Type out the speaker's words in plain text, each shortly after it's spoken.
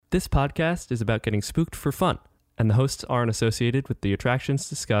This podcast is about getting spooked for fun, and the hosts aren't associated with the attractions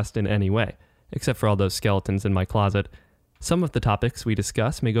discussed in any way, except for all those skeletons in my closet. Some of the topics we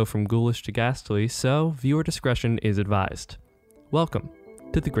discuss may go from ghoulish to ghastly, so viewer discretion is advised. Welcome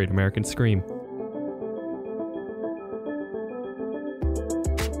to the Great American Scream.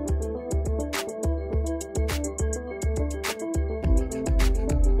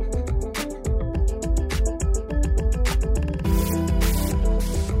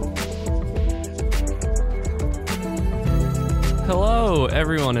 Hello,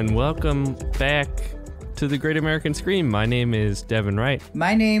 everyone, and welcome back to the Great American Scream. My name is Devin Wright.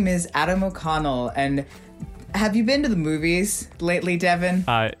 My name is Adam O'Connell, and have you been to the movies lately, Devin?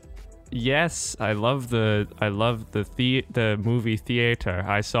 Yes, I love the movie theater.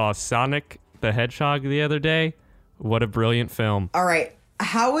 I saw Sonic the Hedgehog the other day. What a brilliant film. All right,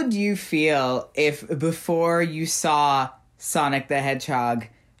 how would you feel if before you saw Sonic the Hedgehog,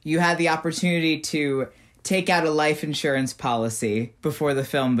 you had the opportunity to take out a life insurance policy before the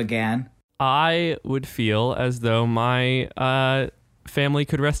film began? I would feel as though my family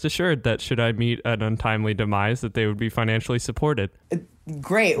could rest assured that should I meet an untimely demise, that they would be financially supported.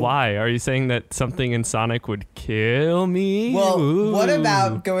 Great. Why? Are you saying that something in Sonic would kill me? Well, Ooh. What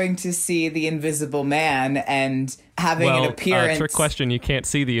about going to see The Invisible Man and having an appearance? Trick question, you can't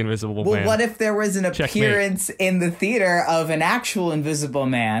see the Invisible Man. Well, what if there was an Checkmate. appearance in the theater of an actual Invisible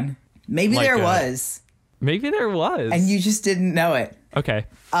Man? Maybe Like there was. Maybe there was. And you just didn't know it. Okay.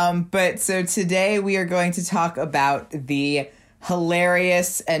 But so today we are going to talk about the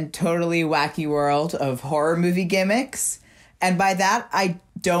hilarious and totally wacky world of horror movie gimmicks. And by that, I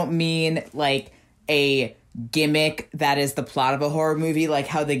don't mean like a gimmick that is the plot of a horror movie, like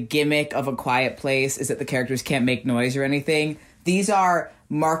how the gimmick of A Quiet Place is that the characters can't make noise or anything. These are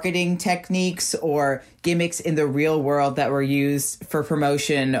marketing techniques or gimmicks in the real world that were used for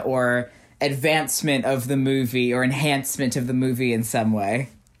promotion or advancement of the movie or enhancement of the movie in some way.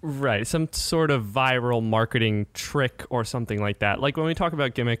 Right. Some sort of viral marketing trick or something like that. Like when we talk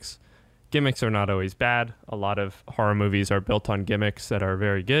about gimmicks, gimmicks are not always bad. A lot of horror movies are built on gimmicks that are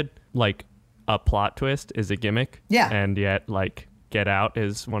very good. Like a plot twist is a gimmick. Yeah. And yet, like, Get Out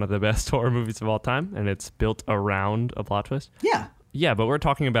is one of the best horror movies of all time, and it's built around a plot twist. Yeah. Yeah, but we're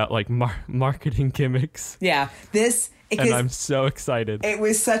talking about, like, marketing gimmicks. Yeah. And I'm so excited. It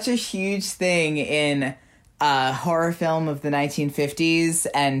was such a huge thing in horror film of the 1950s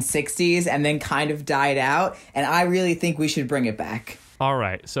and 60s and then kind of died out. And I really think we should bring it back. All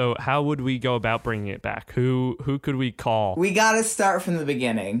right. So how would we go about bringing it back? Who could we call? We got to start from the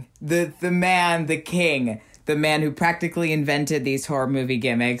beginning. The man, the king, the man who practically invented these horror movie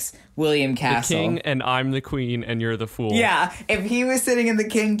gimmicks, William Castle. The king and I'm the queen and you're the fool. Yeah. If he was sitting in the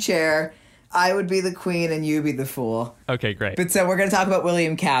king chair, I would be the queen and you be the fool. Okay, great. But so we're going to talk about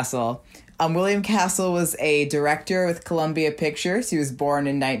William Castle. William Castle was a director with Columbia Pictures. He was born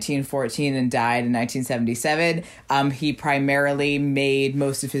in 1914 and died in 1977. He primarily made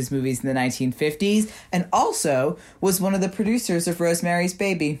most of his movies in the 1950s and also was one of the producers of Rosemary's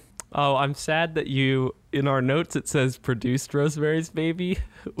Baby. Oh, I'm sad that in our notes it says produced Rosemary's Baby,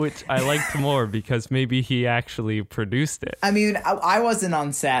 which I liked more because maybe he actually produced it. I mean, I wasn't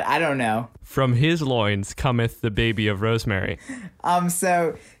on set. I don't know. From his loins cometh the baby of Rosemary.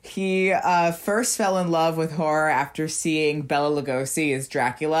 So he first fell in love with horror after seeing Bela Lugosi as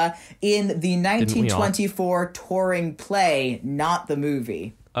Dracula in the 1924 touring play, not the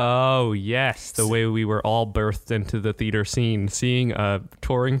movie. Oh, yes. The way we were all birthed into the theater scene, seeing a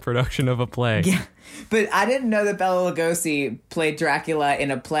touring production of a play. Yeah, but I didn't know that Bela Lugosi played Dracula in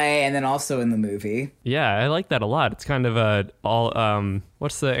a play and then also in the movie. Yeah, I like that a lot. It's kind of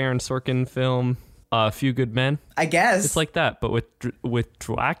what's the Aaron Sorkin film? A Few Good Men? I guess. It's like that, but with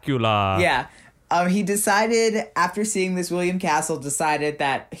Dracula. Yeah. He decided, after seeing this, William Castle decided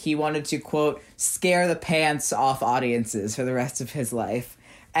that he wanted to, quote, scare the pants off audiences for the rest of his life.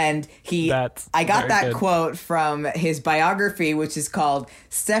 And I got that good quote from his biography, which is called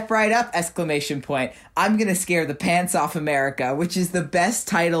Step Right Up, ! I'm going to scare the pants off America, which is the best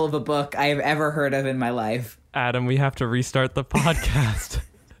title of a book I have ever heard of in my life. Adam, we have to restart the podcast.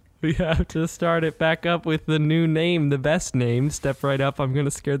 We have to start it back up with the new name, the best name. Step right up, I'm going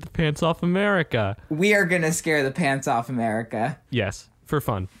to scare the pants off America. We are going to scare the pants off America. Yes. For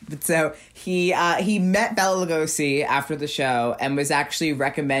fun. But so he met Bela Lugosi after the show and was actually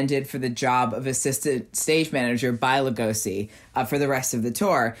recommended for the job of assistant stage manager by Lugosi for the rest of the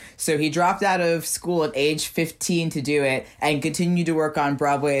tour. So he dropped out of school at age 15 to do it and continued to work on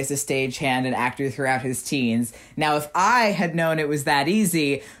Broadway as a stagehand and actor throughout his teens. Now, if I had known it was that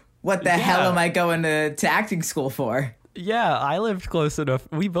easy, what the hell am I going to acting school for? Yeah, I lived close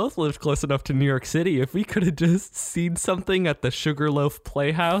enough. We both lived close enough to New York City. If we could have just seen something at the Sugarloaf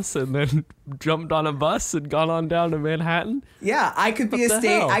Playhouse and then jumped on a bus and gone on down to Manhattan. Yeah, I could be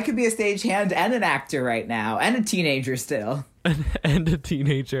I could be a stagehand and an actor right now, and a teenager still. And a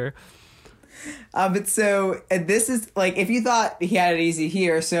teenager. But so this is like, if you thought he had it easy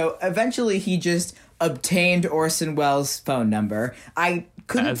here, so eventually he just obtained Orson Welles' phone number. I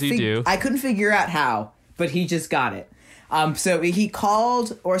couldn't figure out how, but he just got it. So he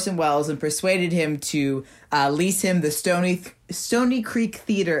called Orson Welles and persuaded him to lease him the Stony Creek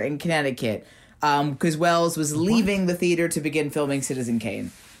Theater in Connecticut, because Welles was leaving the theater to begin filming Citizen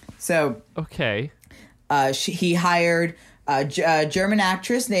Kane. So okay, he hired a German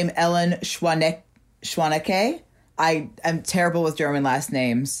actress named Ellen Schwanecke. I'm terrible with German last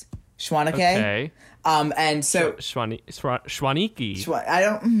names. Schwanecke. Okay. And so Schwanecke.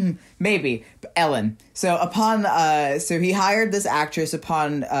 Maybe Ellen. So so he hired this actress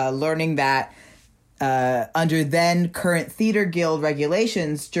upon learning that under then current theater guild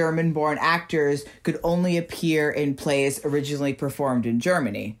regulations, German-born actors could only appear in plays originally performed in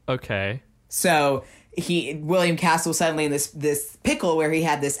Germany. Okay. So William Castle suddenly in this pickle where he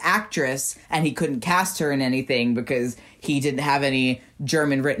had this actress and he couldn't cast her in anything because he didn't have any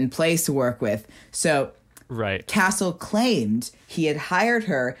German written plays to work with. So right. Castle claimed he had hired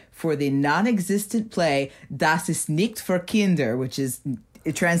her for the non-existent play Das ist nicht für Kinder,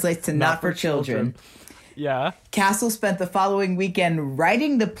 it translates to not for children. Yeah. Castle spent the following weekend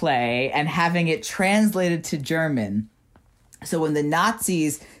writing the play and having it translated to German. So when the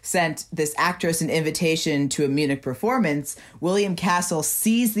Nazis sent this actress an invitation to a Munich performance, William Castle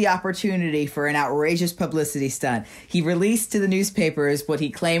seized the opportunity for an outrageous publicity stunt. He released to the newspapers what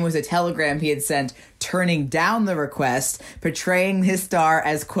he claimed was a telegram he had sent turning down the request, portraying his star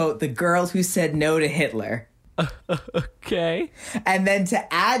as, quote, the girl who said no to Hitler. Okay. And then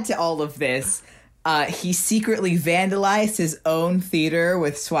to add to all of this, he secretly vandalized his own theater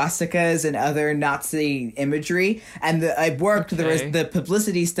with swastikas and other Nazi imagery. And the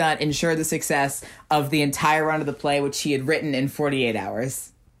publicity stunt ensured the success of the entire run of the play, which he had written in 48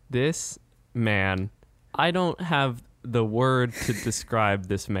 hours. This man, I don't have the word to describe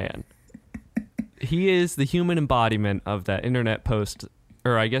this man. He is the human embodiment of that internet post,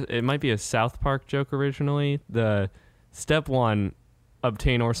 or I guess it might be a South Park joke originally. The step 1,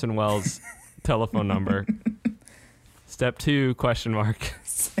 obtain Orson Welles' telephone number. Step 2, question mark.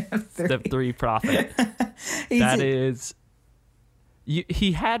 Step 3, profit. He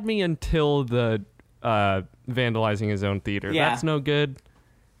had me until the vandalizing his own theater. Yeah. That's no good.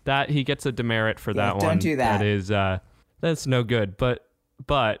 That he gets a demerit for that one. Don't do that. That's no good. But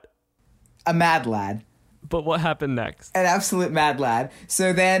a mad lad. But what happened next? An absolute mad lad.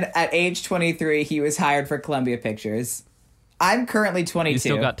 So then at age 23, he was hired for Columbia Pictures. I'm currently 22. You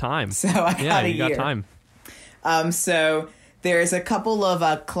still got time. So I got a year. You got time. So there's a couple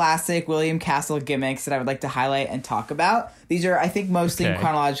of classic William Castle gimmicks that I would like to highlight and talk about. These are, I think, mostly in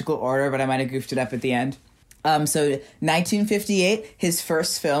chronological order, but I might have goofed it up at the end. So 1958, his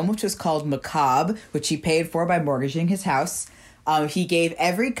first film, which was called Macabre, which he paid for by mortgaging his house. He gave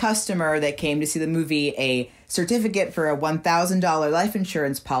every customer that came to see the movie a certificate for a $1,000 life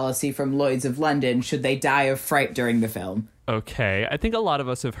insurance policy from Lloyd's of London should they die of fright during the film. Okay, I think a lot of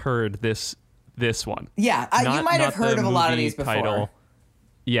us have heard this one. Yeah, you might have heard of a lot of these before. Title.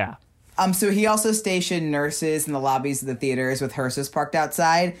 Yeah. So he also stationed nurses in the lobbies of the theaters with hearses parked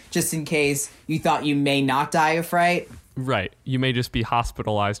outside, just in case you thought you may not die of fright. Right. You may just be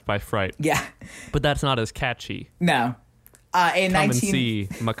hospitalized by fright. Yeah. But that's not as catchy. No. And see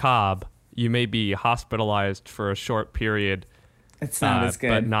Macabre. You may be hospitalized for a short period. It's not as good.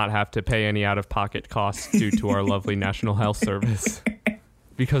 But not have to pay any out-of-pocket costs due to our lovely National Health Service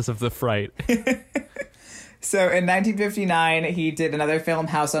because of the fright. So in 1959, he did another film,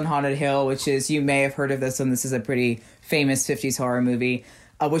 House on Haunted Hill, which is, you may have heard of this one. This is a pretty famous 50s horror movie,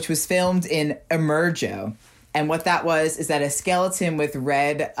 which was filmed in Emergo. And what that was is that a skeleton with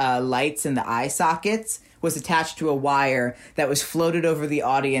red lights in the eye sockets was attached to a wire that was floated over the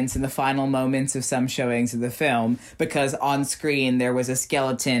audience in the final moments of some showings of the film, because on screen there was a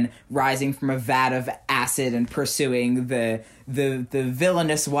skeleton rising from a vat of acid and pursuing the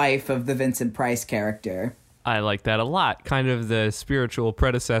villainous wife of the Vincent Price character. I like that a lot. Kind of the spiritual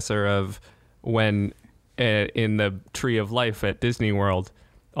predecessor of when in the Tree of Life at Disney World,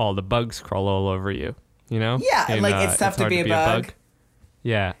 all the bugs crawl all over you, you know? Yeah, it's tough to be a bug.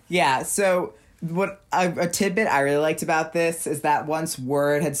 Yeah. Yeah, so What a tidbit I really liked about this is that once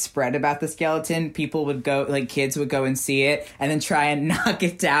word had spread about the skeleton, people would go, like kids would go and see it and then try and knock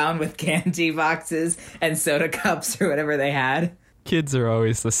it down with candy boxes and soda cups or whatever they had. Kids are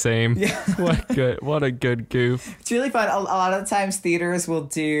always the same. Yeah. What a good goof. It's really fun. A lot of the times theaters will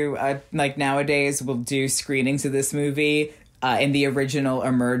do, like nowadays, will do screenings of this movie in the original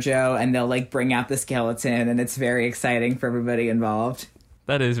Emergo, and they'll like bring out the skeleton, and it's very exciting for everybody involved.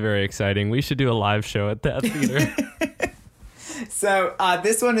 That is very exciting. We should do a live show at that theater. So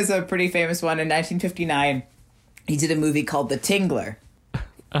this one is a pretty famous one. In 1959, he did a movie called The Tingler.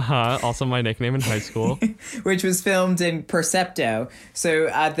 Also my nickname in high school. Which was filmed in Percepto. So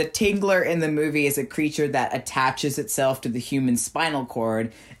the Tingler in the movie is a creature that attaches itself to the human spinal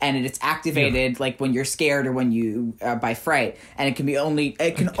cord, and it's activated like when you're scared or when you by fright, and it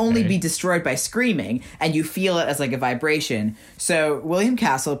can only be destroyed by screaming, and you feel it as like a vibration. So William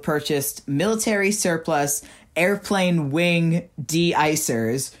Castle purchased military surplus airplane wing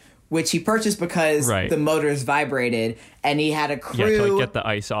de-icers, which he purchased because the motors vibrated, and he had a crew... Yeah, to like get the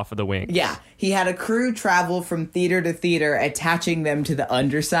ice off of the wings. Yeah. He had a crew travel from theater to theater, attaching them to the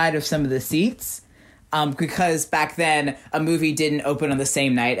underside of some of the seats, because back then, a movie didn't open on the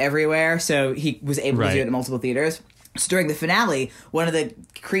same night everywhere, so he was able to do it in multiple theaters. So during the finale, one of the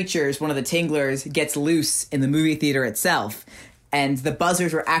creatures, one of the Tinglers, gets loose in the movie theater itself, and the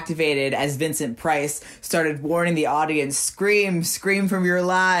buzzers were activated as Vincent Price started warning the audience, scream from your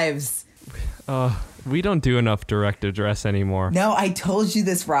lives. We don't do enough direct address anymore. No, I told you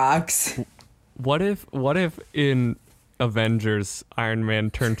this rocks. What if in Avengers, Iron Man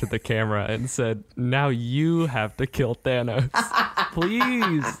turned to the camera and said, now you have to kill Thanos.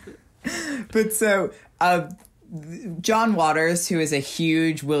 Please. But so, John Waters, who is a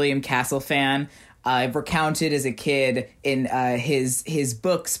huge William Castle fan, recounted as a kid in his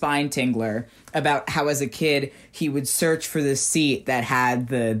book Spine Tingler about how as a kid he would search for the seat that had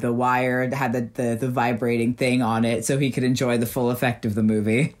the wire, that had the vibrating thing on it, so he could enjoy the full effect of the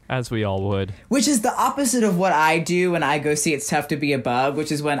movie. As we all would. Which is the opposite of what I do when I go see It's Tough to Be a Bug,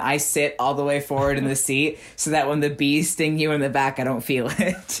 which is when I sit all the way forward in the seat so that when the bees sting you in the back, I don't feel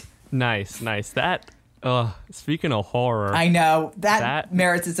it. Nice. That, speaking of horror. I know. That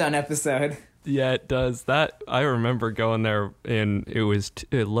merits its own episode. Yeah, it does. That I remember going there, and it was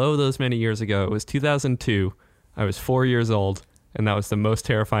those many years ago. It was 2002. I was 4 years old, and that was the most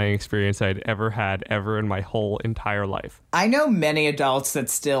terrifying experience I'd ever had in my whole entire life. I know many adults that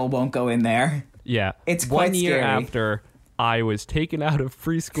still won't go in there. Yeah. It's quite scary. 1 year after I was taken out of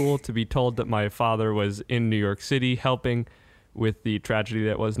preschool to be told that my father was in New York City helping with the tragedy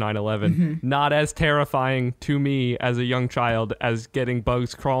that was 9/11. Mm-hmm. Not as terrifying to me as a young child as getting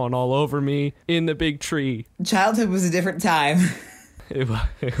bugs crawling all over me in the big tree. Childhood was a different time. It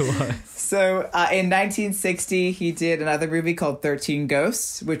was. So in 1960, he did another movie called 13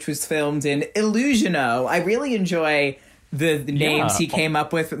 Ghosts, which was filmed in Illusiono. I really enjoy the names he came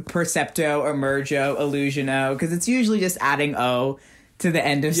up with: Percepto, Emergo, Illusiono, because it's usually just adding O to the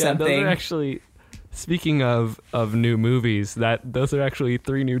end of something. Those are actually... Speaking of new movies, those are actually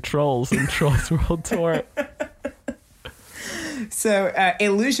 3 new Trolls in Trolls World Tour. So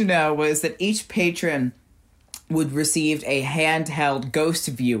Illusiono was that each patron would receive a handheld ghost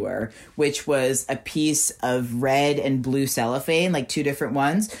viewer, which was a piece of red and blue cellophane, like 2 different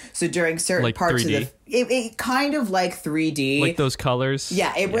ones. So during certain parts 3D. Of it kind of like 3D. Like those colors?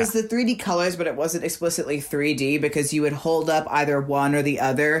 Yeah, it was the 3D colors, but it wasn't explicitly 3D because you would hold up either one or the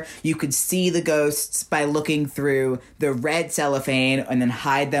other. You could see the ghosts by looking through the red cellophane and then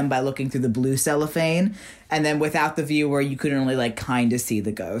hide them by looking through the blue cellophane. And then without the viewer, you could only kind of see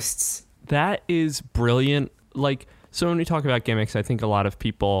the ghosts. That is brilliant. So when we talk about gimmicks, I think a lot of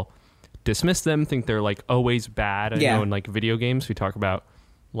people dismiss them, think they're always bad. I know in video games we talk about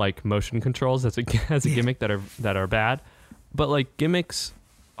motion controls as a gimmick that are bad, but gimmicks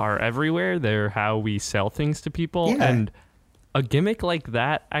are everywhere. They're how we sell things to people, and a gimmick like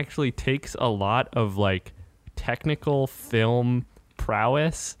that actually takes a lot of technical film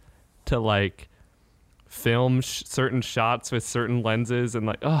prowess to film certain shots with certain lenses and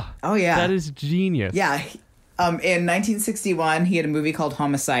that is genius. In 1961, he had a movie called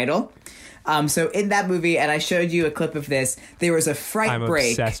Homicidal. So in that movie, and I showed you a clip of this, there was a fright break. I'm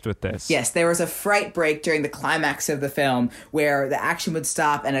obsessed with this. Yes, there was a fright break during the climax of the film where the action would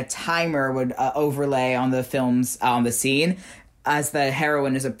stop and a timer would overlay on the scene as the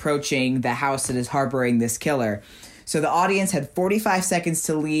heroine is approaching the house that is harboring this killer. So the audience had 45 seconds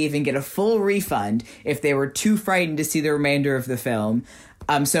to leave and get a full refund if they were too frightened to see the remainder of the film.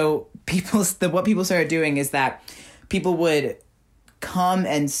 So what people started doing is that people would come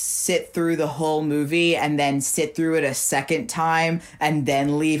and sit through the whole movie and then sit through it a second time and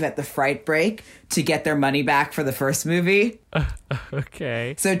then leave at the fright break to get their money back for the first movie.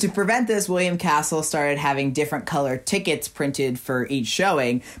 Okay. So to prevent this, William Castle started having different color tickets printed for each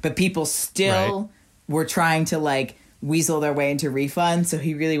showing, but people still were trying to like weasel their way into refunds, so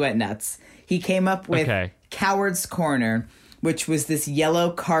he really went nuts. He came up with Coward's Corner, which was this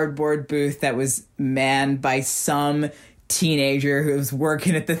yellow cardboard booth that was manned by some teenager who was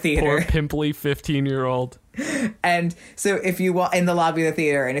working at the theater. Poor pimply 15-year-old. And so if you in the lobby of the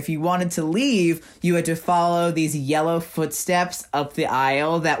theater, and if you wanted to leave, you had to follow these yellow footsteps up the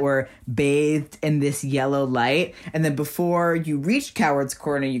aisle that were bathed in this yellow light. And then before you reached Coward's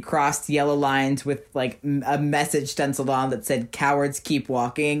Corner, you crossed yellow lines with like a message stenciled on that said, "Cowards keep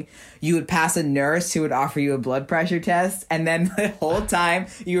walking." You would pass a nurse who would offer you a blood pressure test. And then the whole time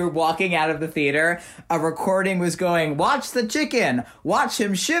you were walking out of the theater, a recording was going, "Watch the chicken, watch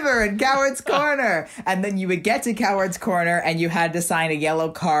him shiver in Coward's Corner." And then you would get to Coward's Corner and you had to sign a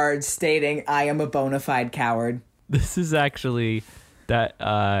yellow card stating, "I am a bona fide coward." This is actually that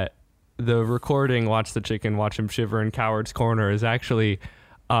the recording, "Watch the chicken, watch him shiver in Coward's Corner," is actually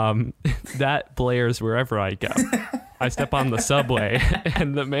that blares wherever I go. I step on the subway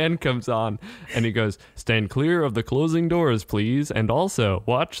and the man comes on and he goes, "Stand clear of the closing doors, please. And also,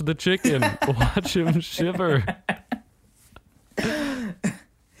 watch the chicken, watch him shiver."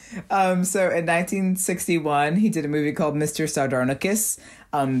 So in 1961, he did a movie called Mr. Sardonicus.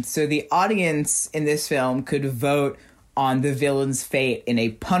 So the audience in this film could vote on the villain's fate in a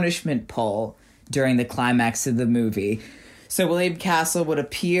punishment poll during the climax of the movie. So William Castle would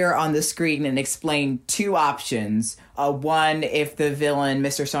appear on the screen and explain two options. One, if the villain,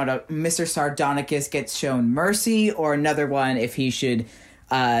 Mr. Sardonicus, gets shown mercy, or another one, if he should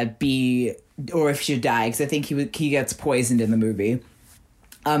if he should die, because I think he gets poisoned in the movie.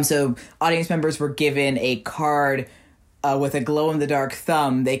 So audience members were given a card with a glow-in-the-dark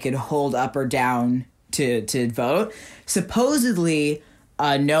thumb they could hold up or down to vote. Supposedly,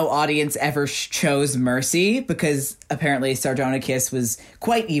 no audience ever chose mercy because apparently Sardonicus was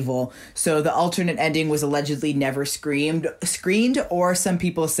quite evil. So the alternate ending was allegedly never screened, or some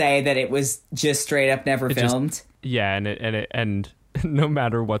people say that it was just straight up never filmed. And no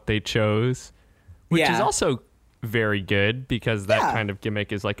matter what they chose, which is also very good, because that kind of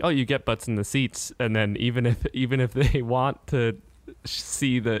gimmick is like, oh, you get butts in the seats, and then even if they want to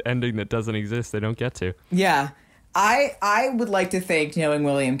see the ending that doesn't exist, they don't get to. Yeah. I would like to think, knowing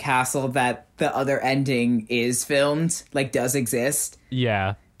William Castle, that the other ending is filmed, like does exist.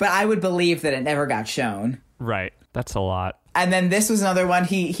 Yeah. But I would believe that it never got shown. Right. That's a lot. And then this was another one.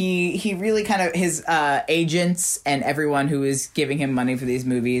 He really kind of, his agents and everyone who was giving him money for these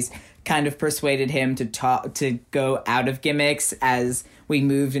movies kind of persuaded him to go out of gimmicks as we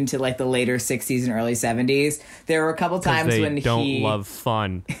moved into like the later 60s and early 70s. There were a couple times when he don't love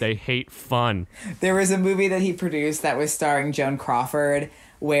fun. They hate fun. There was a movie that he produced that was starring Joan Crawford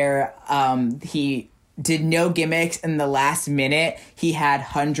where he did no gimmicks. In the last minute, he had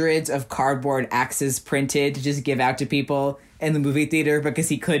hundreds of cardboard axes printed to just give out to people in the movie theater because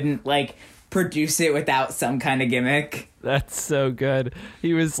he couldn't like produce it without some kind of gimmick. That's so good.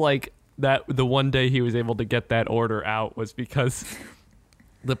 He was like that. The one day he was able to get that order out was because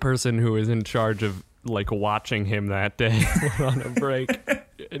the person who was in charge of like watching him that day went on a break,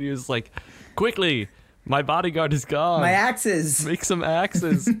 and he was like, "Quickly, my bodyguard is gone. My axes. Make some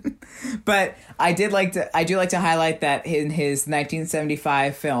axes." But I do like to highlight that in his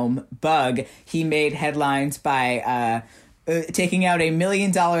 1975 film Bug, he made headlines by taking out $1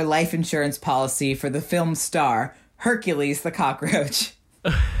 million life insurance policy for the film star Hercules the cockroach.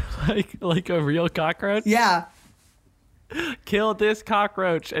 like a real cockroach? Yeah. Kill this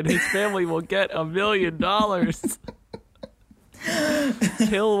cockroach and his family will get $1 million.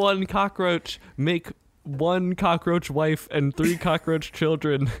 Kill one cockroach, make one cockroach wife and 3 cockroach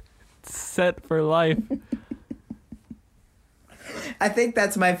children set for life. I think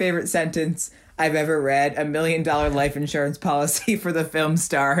that's my favorite sentence I've ever read. $1 million life insurance policy for the film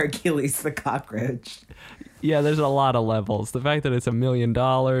star Hercules the cockroach. Yeah, there's a lot of levels. The fact that it's $1 million,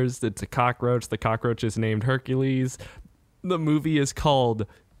 it's a cockroach. The cockroach is named Hercules. The movie is called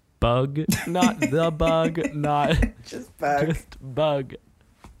Bug, not The Bug, not just Bug. Just Bug.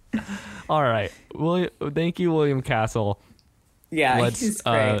 All right. Thank you, William Castle. Yeah, he's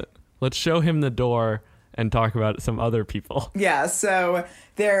great. Let's show him the door and talk about some other people. Yeah, so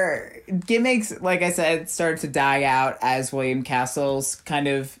their gimmicks, like I said, started to die out as William Castle's kind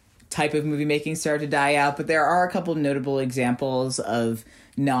of type of movie making started to die out, but there are a couple notable examples of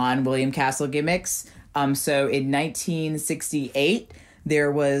non-William Castle gimmicks. So in 1968,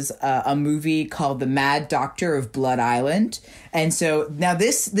 there was a movie called The Mad Doctor of Blood Island. And so now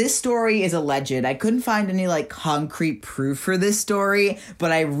this story is alleged. I couldn't find any like concrete proof for this story,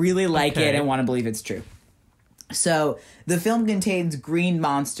 but I really like it and want to believe it's true. So the film contains green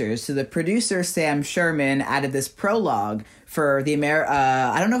monsters. So the producer, Sam Sherman, added this prologue for the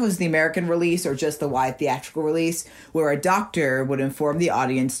I don't know if it was the American release or just the wide theatrical release, where a doctor would inform the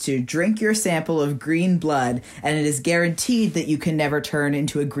audience to drink your sample of green blood, and it is guaranteed that you can never turn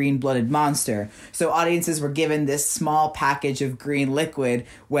into a green-blooded monster. So audiences were given this small package of green liquid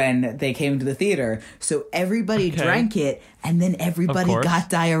when they came to the theater. So everybody drank it, and then everybody got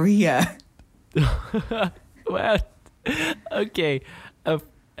diarrhea. Well, okay.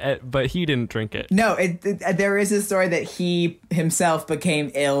 But he didn't drink it. No, there is a story that he himself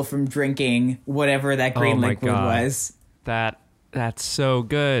became ill from drinking whatever that green liquid was. That's so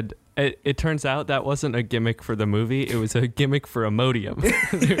good. It turns out that wasn't a gimmick for the movie. It was a gimmick for Imodium.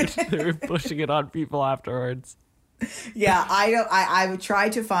 they were pushing it on people afterwards. Yeah, I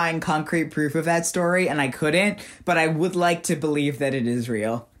tried to find concrete proof of that story, and I couldn't, but I would like to believe that it is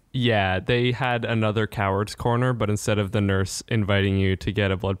real. Yeah, they had another coward's corner, but instead of the nurse inviting you to get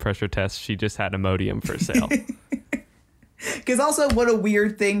a blood pressure test, she just had Imodium for sale. Because also, what a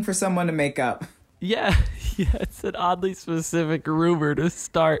weird thing for someone to make up. Yeah, it's an oddly specific rumor to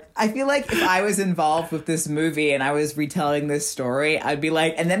start. I feel like if I was involved with this movie and I was retelling this story, I'd be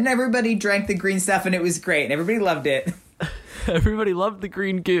like, and then everybody drank the green stuff and it was great and everybody loved it. Everybody loved the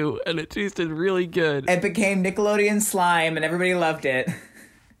green goo and it tasted really good. It became Nickelodeon slime and everybody loved it.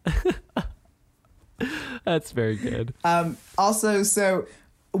 That's very good. Also, so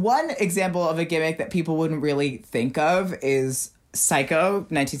one example of a gimmick that people wouldn't really think of is Psycho,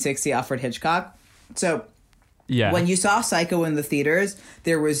 1960, Alfred Hitchcock. So yeah, when you saw Psycho in the theaters,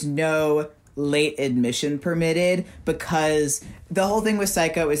 there was no late admission permitted, because the whole thing with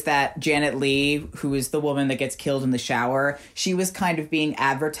Psycho is that Janet Leigh, who is the woman that gets killed in the shower, she was kind of being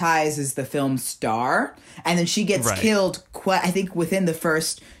advertised as the film's star, and then she gets killed I think within the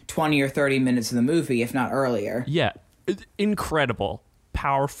first 20 or 30 minutes of the movie, if not earlier. Yeah, incredible,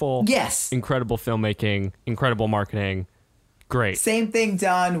 powerful, yes, incredible filmmaking, incredible marketing, great. Same thing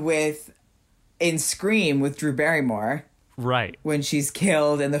done in Scream with Drew Barrymore. Right. When she's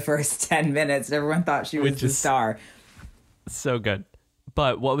killed in the first 10 minutes, everyone thought she was the star. So good.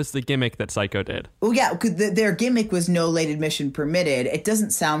 But what was the gimmick that Psycho did? Oh, yeah, their gimmick was no late admission permitted. It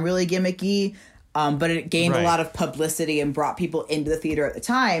doesn't sound really gimmicky, but it gained a lot of publicity and brought people into the theater at the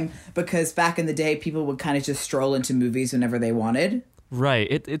time, because back in the day, people would kind of just stroll into movies whenever they wanted. Right.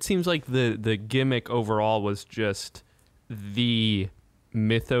 It seems like the gimmick overall was just the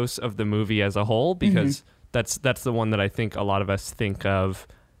mythos of the movie as a whole, because that's the one that I think a lot of us think of.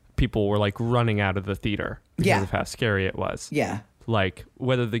 People were like running out of the theater because of how scary it was. Yeah. Like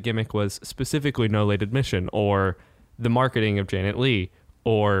whether the gimmick was specifically no late admission or the marketing of Janet Leigh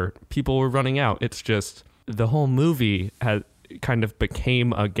or people were running out. It's just the whole movie had kind of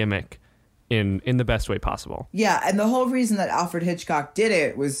became a gimmick in the best way possible. Yeah, and the whole reason that Alfred Hitchcock did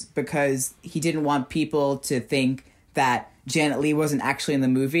it was because he didn't want people to think that Janet Leigh wasn't actually in the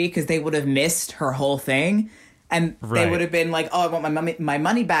movie, because they would have missed her whole thing. And they would have been like, oh, I want my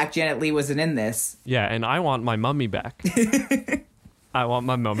money back. Janet Leigh wasn't in this. Yeah, and I want my mummy back. I want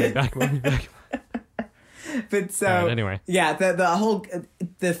my mummy back. But so, anyway. Yeah,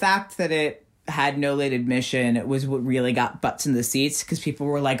 the fact that it had no late admission was what really got butts in the seats, because people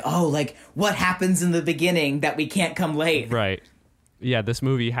were like, oh, like, what happens in the beginning that we can't come late? Right. Yeah, this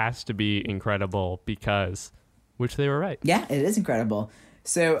movie has to be incredible because, which they were right. Yeah, it is incredible.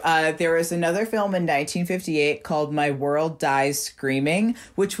 So there was another film in 1958 called My World Dies Screaming,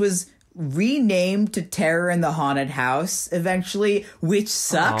 which was renamed to Terror in the Haunted House eventually, which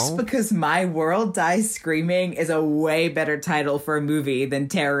sucks because My World Dies Screaming is a way better title for a movie than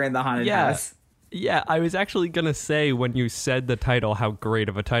Terror in the Haunted House. Yeah, I was actually going to say when you said the title how great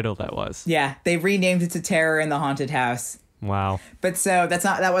of a title that was. Yeah, they renamed it to Terror in the Haunted House. Wow. But so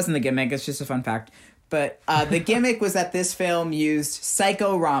that wasn't the gimmick, it's just a fun fact. But the gimmick was that this film used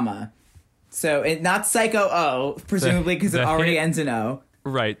Psycho-Rama. So not Psycho-O, presumably because it already ends in O.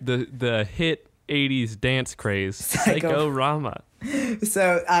 Right, the hit 80s dance craze, Psycho-Rama.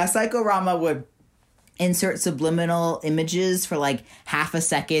 So Psycho-Rama would insert subliminal images for like half a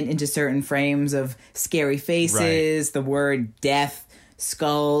second into certain frames of scary faces, the word death,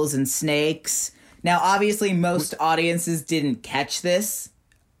 skulls, and snakes. Now, obviously, most audiences didn't catch this,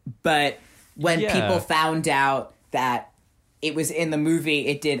 but when people found out that it was in the movie,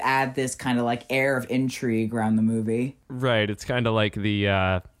 it did add this kind of like air of intrigue around the movie. Right. It's kind of like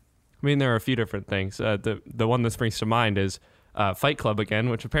the I mean, there are a few different things. The one that springs to mind is Fight Club again,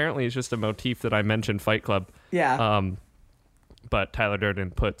 which apparently is just a motif that I mentioned Fight Club. Yeah. But Tyler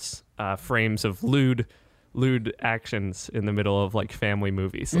Durden puts frames of lewd actions in the middle of like family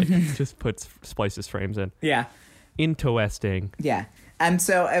movies. Like just splices frames in. Yeah. Interesting. Yeah. And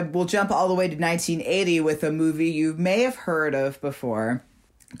so we'll jump all the way to 1980 with a movie you may have heard of before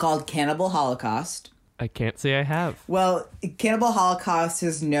called Cannibal Holocaust. I can't say I have. Well, Cannibal Holocaust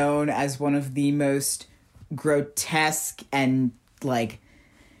is known as one of the most grotesque and like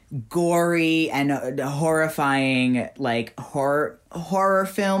gory and horrifying like horror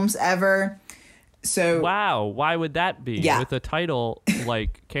films ever. So wow, why would that be? Yeah. With a title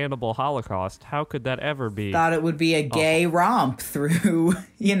like Cannibal Holocaust, how could that ever be? Thought it would be a gay romp through,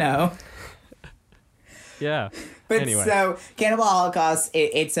 Yeah. But anyway. So Cannibal Holocaust,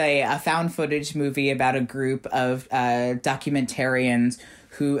 it's a found footage movie about a group of documentarians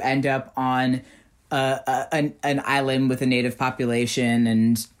who end up on an island with a native population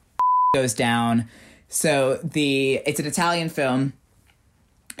and goes down. So it's an Italian film.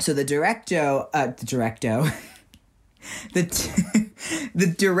 So the director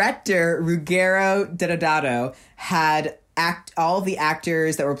Ruggero Deodato had all the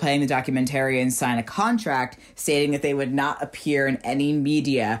actors that were playing the documentarians sign a contract stating that they would not appear in any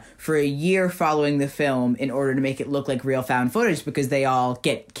media for a year following the film in order to make it look like real found footage because they all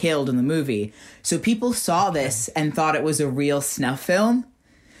get killed in the movie. So people saw this and thought it was a real snuff film.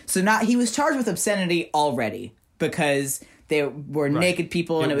 So he was charged with obscenity already because they were naked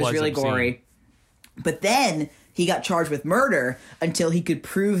people and it was really obscene. Gory. But then he got charged with murder until he could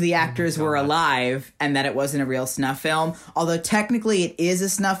prove the actors were alive and that it wasn't a real snuff film. Although technically it is a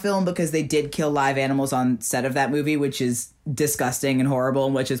snuff film because they did kill live animals on set of that movie, which is disgusting and horrible,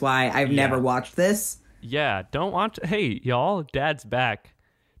 and which is why I've never watched this. Yeah, don't watch. Hey, y'all, Dad's back.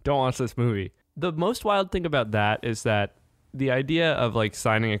 Don't watch this movie. The most wild thing about that is that the idea of like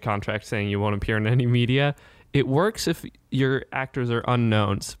signing a contract saying you won't appear in any media, it works if your actors are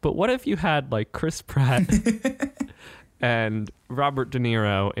unknowns. But what if you had like Chris Pratt and Robert De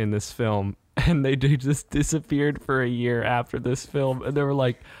Niro in this film and they just disappeared for a year after this film? And they were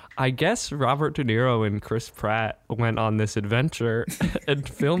like, I guess Robert De Niro and Chris Pratt went on this adventure and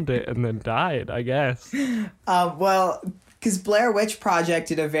filmed it and then died, I guess. Well, because Blair Witch Project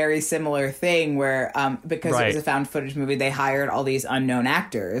did a very similar thing where because it was a found footage movie, they hired all these unknown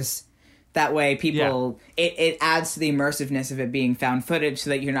actors. That way people, it adds to the immersiveness of it being found footage so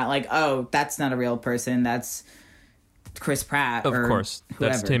that you're not like, oh, that's not a real person. That's Chris Pratt. Of course.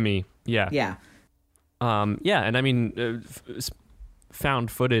 Whoever. That's Timmy. Yeah. Yeah. And I mean,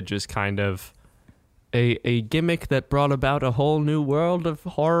 found footage is kind of a gimmick that brought about a whole new world of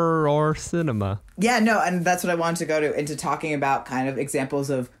horror or cinema. Yeah, no, and that's what I wanted to go into talking about kind of examples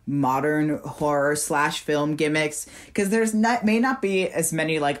of modern horror / film gimmicks, because may not be as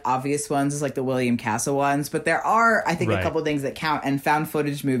many like obvious ones as like the William Castle ones, but there are, I think, a couple things that count, and found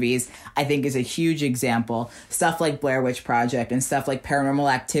footage movies, I think, is a huge example. Stuff like Blair Witch Project and stuff like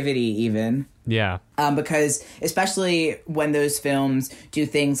Paranormal Activity even. Yeah. Because especially when those films do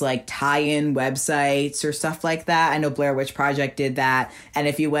things like tie-in websites or stuff like that. I know Blair Witch Project did that. And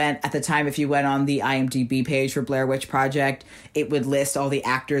if you went on the IMDb page for Blair Witch Project, it would list all the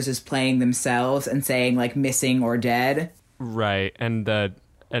actors as playing themselves and saying like missing or dead. Right. And the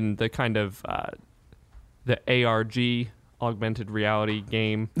kind of the ARG, augmented reality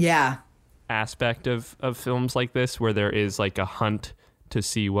game aspect of films like this, where there is like a hunt to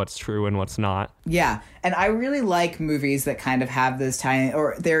see what's true and what's not. Yeah, and I really like movies that kind of have this tie-in,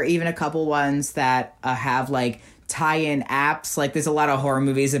 or there are even a couple ones that have like tie-in apps. Like there's a lot of horror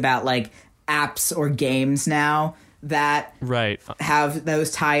movies about like apps or games now that have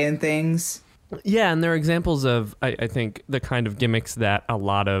those tie-in things. Yeah, and there are examples of, I think, the kind of gimmicks that a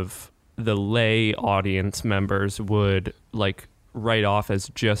lot of the lay audience members would like write off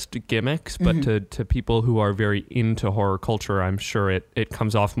as just gimmicks, but to people who are very into horror culture, I'm sure it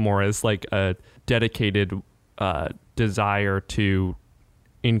comes off more as like a dedicated desire to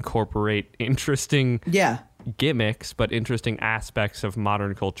incorporate interesting gimmicks, but interesting aspects of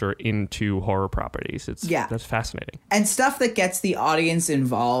modern culture into horror properties. That's fascinating. And stuff that gets the audience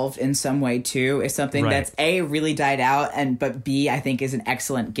involved in some way too is something that's A, really died out, but B, I think is an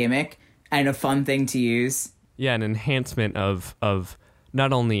excellent gimmick and a fun thing to use. Yeah, an enhancement of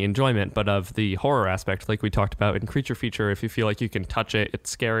not only enjoyment, but of the horror aspect, like we talked about in Creature Feature. If you feel like you can touch it,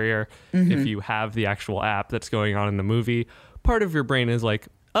 it's scarier. If you have the actual app that's going on in the movie, part of your brain is like,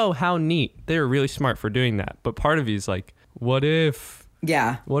 oh, how neat. They were really smart for doing that. But part of you is like, what if?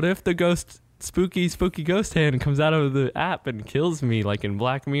 Yeah. What if the ghost spooky ghost hand comes out of the app and kills me like in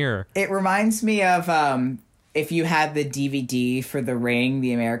Black Mirror. It reminds me of if you had the DVD for The Ring,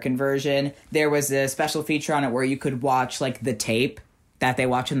 the American version, there was a special feature on it where you could watch like the tape that they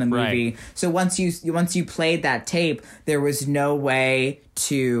watch in the movie. Right. So once you played that tape, there was no way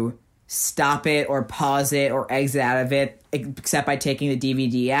to stop it or pause it or exit out of it except by taking the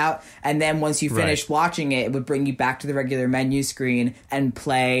DVD out. And then once you finished watching it, it would bring you back to the regular menu screen and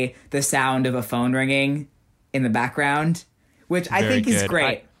play the sound of a phone ringing in the background, which I think is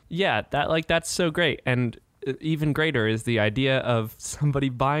great. That's so great. And even greater is the idea of somebody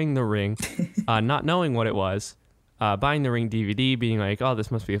buying The Ring, not knowing what it was, buying The Ring DVD, being like, oh, this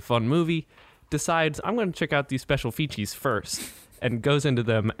must be a fun movie, decides, I'm going to check out these special features first, and goes into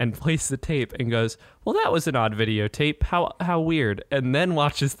them and plays the tape and goes, well, that was an odd videotape. How weird. And then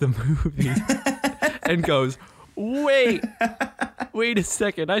watches the movie and goes, wait a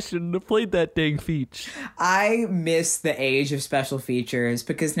second. I shouldn't have played that dang feature. I miss the age of special features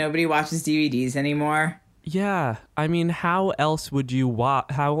because nobody watches DVDs anymore. Yeah, I mean, how else would you learn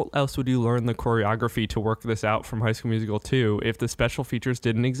the choreography to work this out from High School Musical 2 if the special features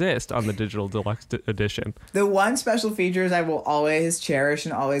didn't exist on the digital deluxe edition? The one special features I will always cherish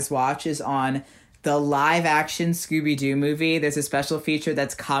and always watch is on the live action Scooby-Doo movie. There's a special feature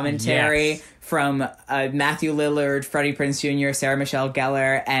that's commentary from Matthew Lillard, Freddie Prinze Jr., Sarah Michelle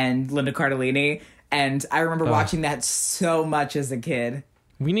Gellar, and Linda Cardellini. And I remember watching that so much as a kid.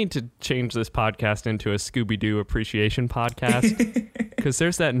 We need to change this podcast into a Scooby-Doo appreciation podcast because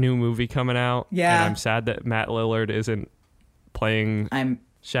there's that new movie coming out. Yeah. And I'm sad that Matt Lillard isn't playing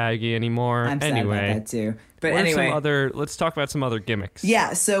Shaggy anymore. I'm sad about that too. But anyway, let's talk about some other gimmicks.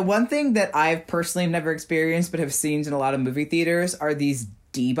 Yeah. So one thing that I've personally never experienced but have seen in a lot of movie theaters are these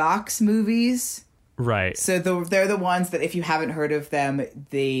D-Box movies. Right. So they're the ones that if you haven't heard of them,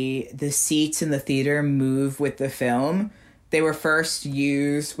 the seats in the theater move with the film. They were first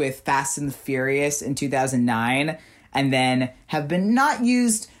used with Fast and the Furious in 2009 and then have been not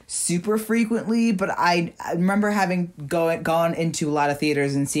used super frequently, but I remember having gone into a lot of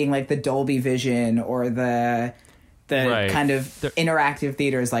theaters and seeing like the Dolby Vision or the kind of interactive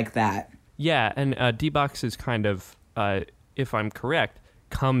theaters like that. Yeah, and D-Box is kind of, if I'm correct,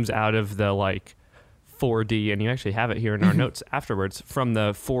 comes out of the like 4D, and you actually have it here in our notes afterwards, from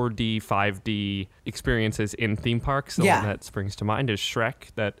the 4D, 5D experiences in theme parks. The one that springs to mind is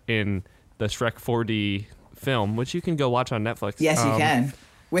Shrek, that in the Shrek 4D film, which you can go watch on Netflix. Yes, you can.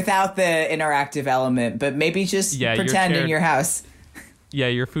 Without the interactive element, but maybe just pretend in your house. Yeah,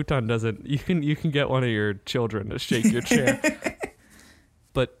 your futon doesn't. You can get one of your children to shake your chair.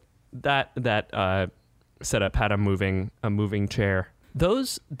 But that setup had a moving chair.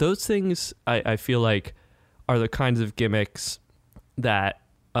 Those things I feel like are the kinds of gimmicks that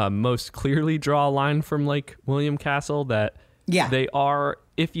most clearly draw a line from like William Castle, that they are,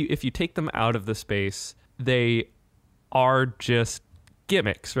 if you take them out of the space, they are just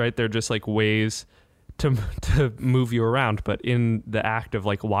gimmicks, right? They're just like ways to move you around, but in the act of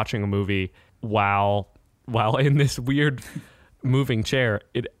like watching a movie while in this weird moving chair,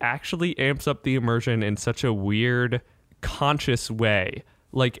 it actually amps up the immersion in such a weird conscious way,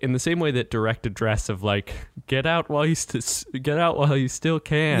 like in the same way that direct address of like get out while you still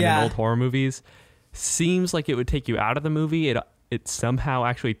can in old horror movies seems like it would take you out of the movie. It somehow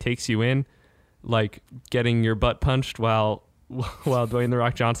actually takes you in, like getting your butt punched while Dwayne The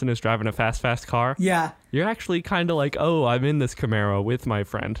Rock Johnson is driving a fast car. Yeah, you're actually kind of like, oh, I'm in this Camaro with my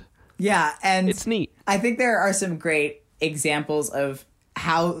friend. Yeah, and it's neat. I think there are some great examples of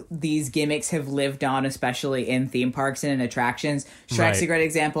how these gimmicks have lived on, especially in theme parks and in attractions. Shrek's a great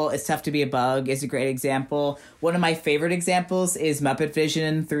example. It's Tough to Be a Bug is a great example. One of my favorite examples is Muppet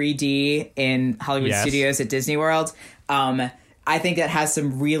Vision 3D in Hollywood Studios at Disney World. I think that has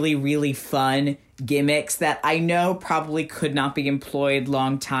some really, really fun gimmicks that I know probably could not be employed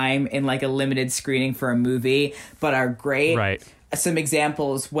long time in like a limited screening for a movie, but are great. Right. Some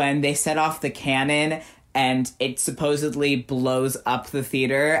examples when they set off the cannon and it supposedly blows up the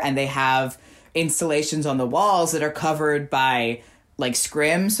theater, and they have installations on the walls that are covered by like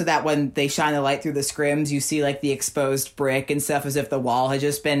scrims, so that when they shine the light through the scrims, you see like the exposed brick and stuff as if the wall had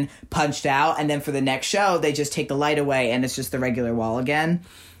just been punched out. And then for the next show, they just take the light away and it's just the regular wall again.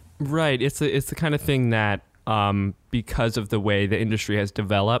 Right. It's the kind of thing that because of the way the industry has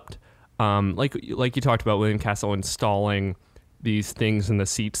developed, like you talked about William Castle installing these things in the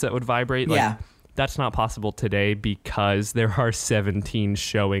seats that would vibrate. Like, that's not possible today because there are 17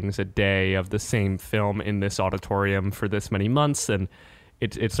 showings a day of the same film in this auditorium for this many months, and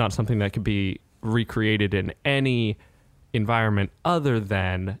it's not something that could be recreated in any environment other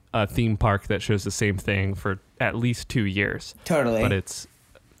than a theme park that shows the same thing for at least 2 years. Totally. But it's,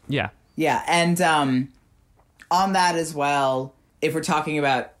 yeah. Yeah, and on that as well, if we're talking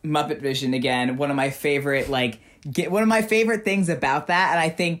about Muppet Vision again, one of my favorite things about that, and I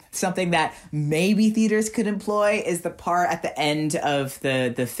think something that maybe theaters could employ, is the part at the end of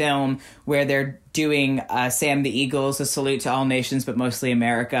the film where they're doing Sam the Eagle's A Salute to All Nations, but mostly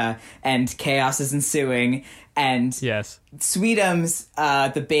America, and chaos is ensuing. And yes, Sweetums,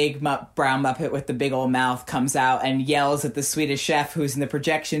 the big brown Muppet with the big old mouth, comes out and yells at the Swedish chef who's in the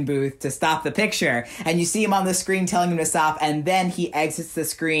projection booth to stop the picture. And you see him on the screen telling him to stop, and then he exits the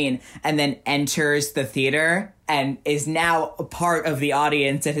screen and then enters the theater and is now a part of the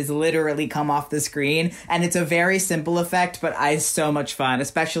audience that has literally come off the screen. And it's a very simple effect, but it's so much fun,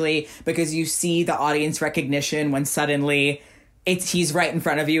 especially because you see the audience recognition when suddenly he's right in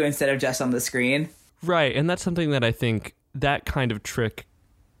front of you instead of just on the screen. Right, and that's something that I think that kind of trick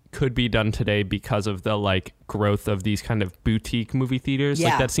could be done today because of the like growth of these kind of boutique movie theaters. Yeah.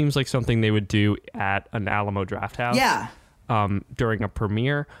 Like that seems like something they would do at an Alamo Drafthouse. Yeah. During a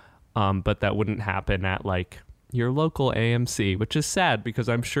premiere, but that wouldn't happen at like your local AMC, which is sad because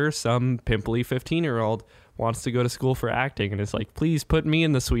I'm sure some pimply 15-year-old wants to go to school for acting and is like, please put me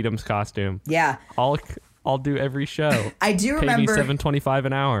in the Sweetums costume. Yeah. I'll do every show. I do remember Pay me $7.25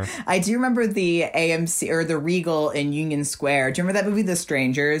 an hour. I do remember the AMC or the Regal in Union Square. Do you remember that movie, The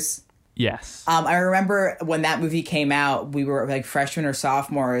Strangers? Yes. I remember when that movie came out, we were like freshmen or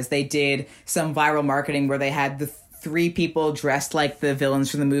sophomores. They did some viral marketing where they had the 3 people dressed like the villains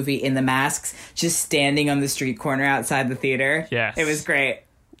from the movie in the masks, just standing on the street corner outside the theater. Yes. It was great.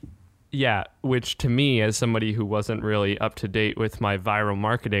 Yeah, which to me, as somebody who wasn't really up to date with my viral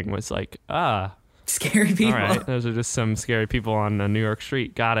marketing, was like, scary people. all right, those are just some scary people on a New York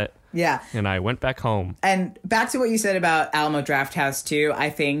street. Got it. Yeah. And I went back home. And back to what you said about Alamo Drafthouse too, I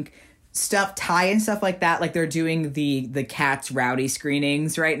think tie-in stuff like that, like they're doing the Cats Rowdy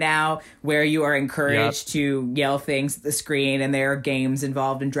screenings right now, where you are encouraged to yell things at the screen, and there are games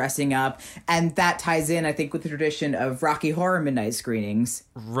involved in dressing up, and that ties in, I think, with the tradition of Rocky Horror Midnight screenings.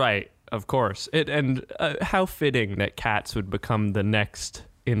 Right, of course. How fitting that Cats would become the next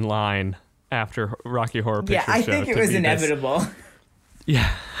in line after Rocky Horror Picture Show. Yeah, I think it was inevitable. Yeah,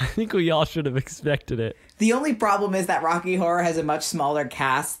 I think we all should have expected it. The only problem is that Rocky Horror has a much smaller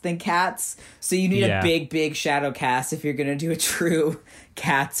cast than Cats, so you need a big shadow cast if you're going to do a true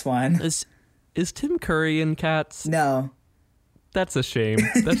Cats one. Is Tim Curry in Cats? No. That's a shame.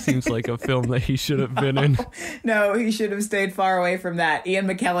 That seems like a film that he should have been in. No, he should have stayed far away from that. Ian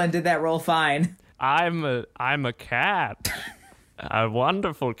McKellen did that role fine. I'm a cat. A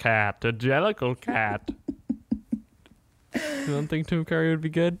wonderful cat. A jellicle cat. You don't think Tim Curry would be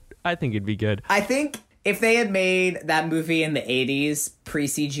good? I think it'd be good. I think if they had made that movie in the 80s,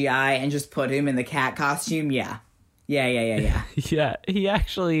 pre-CGI, and just put him in the cat costume, yeah. Yeah,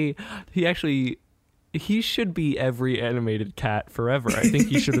 he should be every animated cat forever. I think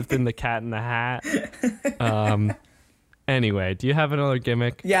he should have been the Cat in the Hat. Anyway, do you have another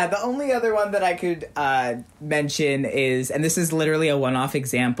gimmick? Yeah, the only other one that I could mention is, and this is literally a one-off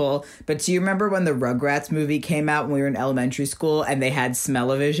example, but do you remember when the Rugrats movie came out when we were in elementary school and they had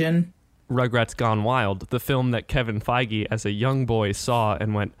smell-o-vision? Rugrats Gone Wild, the film that Kevin Feige as a young boy saw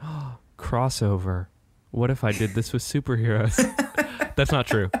and went, oh, crossover. What if I did this with superheroes? That's not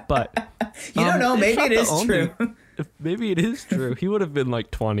true, but... You don't know, maybe it is true. Maybe it is true. He would have been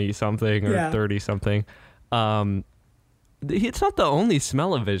like 20-something or 30-something. It's not the only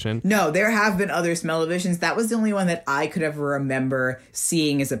smell-o-vision. No, there have been other smell-o-visions. That was the only one that I could ever remember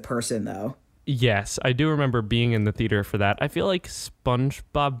seeing as a person, though. Yes, I do remember being in the theater for that. I feel like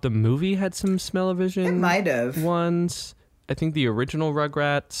SpongeBob the movie had some smell-o-vision. It might have. Ones. I think the original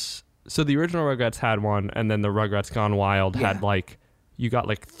Rugrats... So the original Rugrats had one, and then the Rugrats Gone Wild had like... You got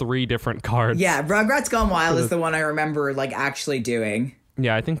like 3 different cards. Yeah, Rugrats Gone Wild is the one I remember like actually doing.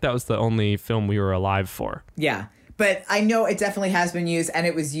 Yeah, I think that was the only film we were alive for. Yeah. But I know it definitely has been used, and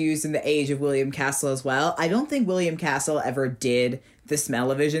it was used in the age of William Castle as well. I don't think William Castle ever did the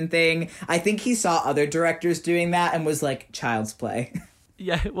smell-o-vision thing. I think he saw other directors doing that and was like, child's play.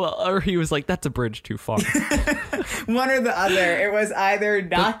 Yeah, well, or he was like, that's a bridge too far. One or the other. It was either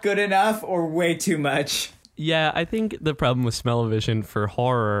not good enough or way too much. Yeah, I think the problem with smell-o-vision for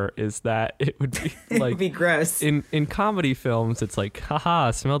horror is that it would be like... it would be gross. In comedy films, it's like,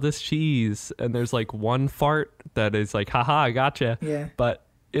 haha, smell this cheese. And there's like one fart that is like, haha, gotcha. Yeah. But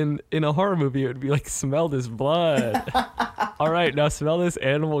in a horror movie, it would be like, smell this blood. All right, now smell this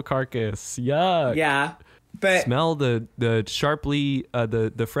animal carcass. Yuck. Yeah. But smell the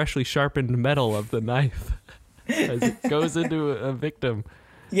freshly sharpened metal of the knife. as it goes into a victim.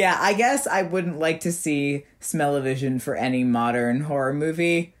 Yeah, I guess I wouldn't like to see smell-o-vision for any modern horror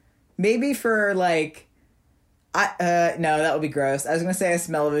movie. Maybe for like, no, that would be gross. I was gonna say a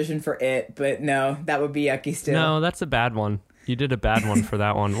smell-o-vision for It, but no, that would be yucky still. No, that's a bad one. You did a bad one for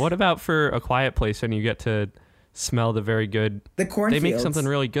that one. What about for A Quiet Place, and you get to smell the very good? The cornfields. They make something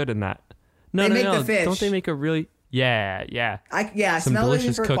really good in that. No, they make the fish. Don't they make a really? Yeah. Some smell-o-vision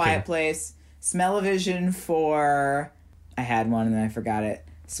delicious for cooking. Quiet Place. Smell-o-vision for. I had one and then I forgot it.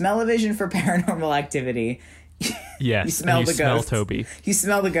 Smell-o-vision for Paranormal Activity. Yes, you smell the smell ghost. Toby. You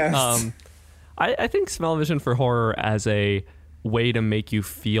smell the ghost. I think smell-o-vision for horror as a way to make you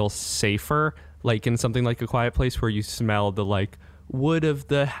feel safer, like in something like A Quiet Place, where you smell the like wood of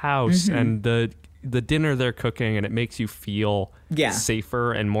the house and the dinner they're cooking, and it makes you feel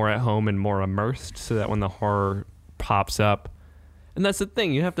safer and more at home and more immersed, so that when the horror pops up. And that's the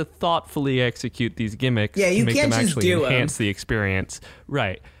thing, you have to thoughtfully execute these gimmicks you to make can't them just actually do enhance the experience.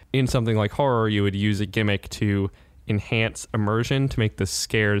 Right. In something like horror, you would use a gimmick to enhance immersion, to make the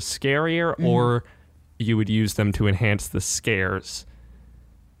scares scarier, or you would use them to enhance the scares.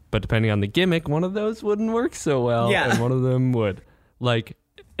 But depending on the gimmick, one of those wouldn't work so well, and one of them would. Like,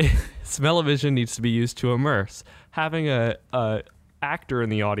 smell-o-vision needs to be used to immerse. Having a actor in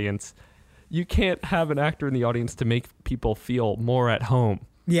the audience, you can't have an actor in the audience to make people feel more at home.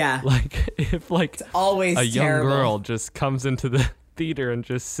 Yeah. Like, if like it's always a young terrible. girl just comes into the theater and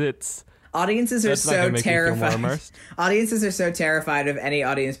just sits. Audiences are so terrified. Audiences are so terrified of any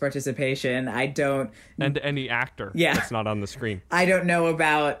audience participation. And any actor that's not on the screen. I don't know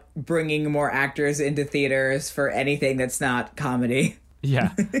about bringing more actors into theaters for anything that's not comedy.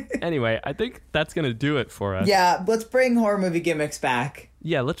 Yeah. Anyway, I think that's going to do it for us. Yeah, let's bring horror movie gimmicks back.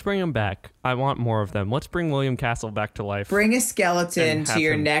 Yeah, let's bring them back. I want more of them. Let's bring William Castle back to life. Bring a skeleton to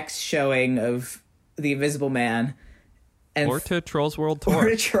your next showing of The Invisible Man. Or to Trolls World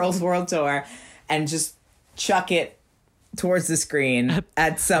Tour. And just chuck it towards the screen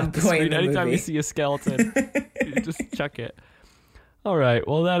at some point in the Anytime movie. you see a skeleton, you just chuck it. All right.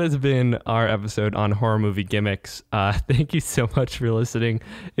 Well, that has been our episode on horror movie gimmicks. Thank you so much for listening.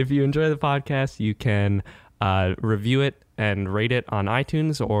 If you enjoy the podcast, you can review it and rate it on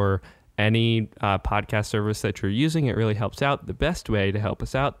iTunes or any podcast service that you're using. It really helps out. The best way to help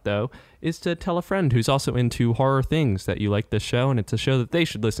us out, though, is to tell a friend who's also into horror things that you like this show, and it's a show that they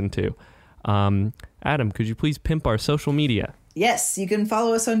should listen to. Adam, could you please pimp our social media? Yes, you can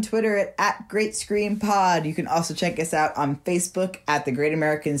follow us on Twitter at Great Scream Pod. You can also check us out on Facebook at The Great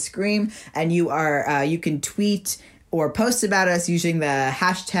American Scream. And you can tweet or post about us using the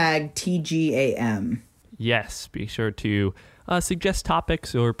hashtag TGAM. Yes, be sure to suggest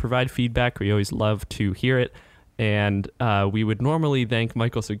topics or provide feedback. We always love to hear it. And we would normally thank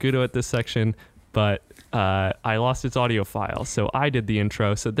Michael Segudo at this section, but I lost its audio file, so I did the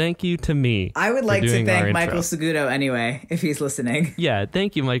intro. So thank you to me. I would like to thank Michael Segudo anyway, if he's listening. Yeah,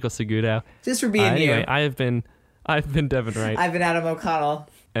 thank you, Michael Segudo. Just for being anyway, you. I've been Devin Wright. I've been Adam O'Connell.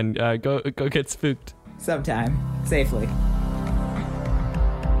 And go get spooked sometime safely.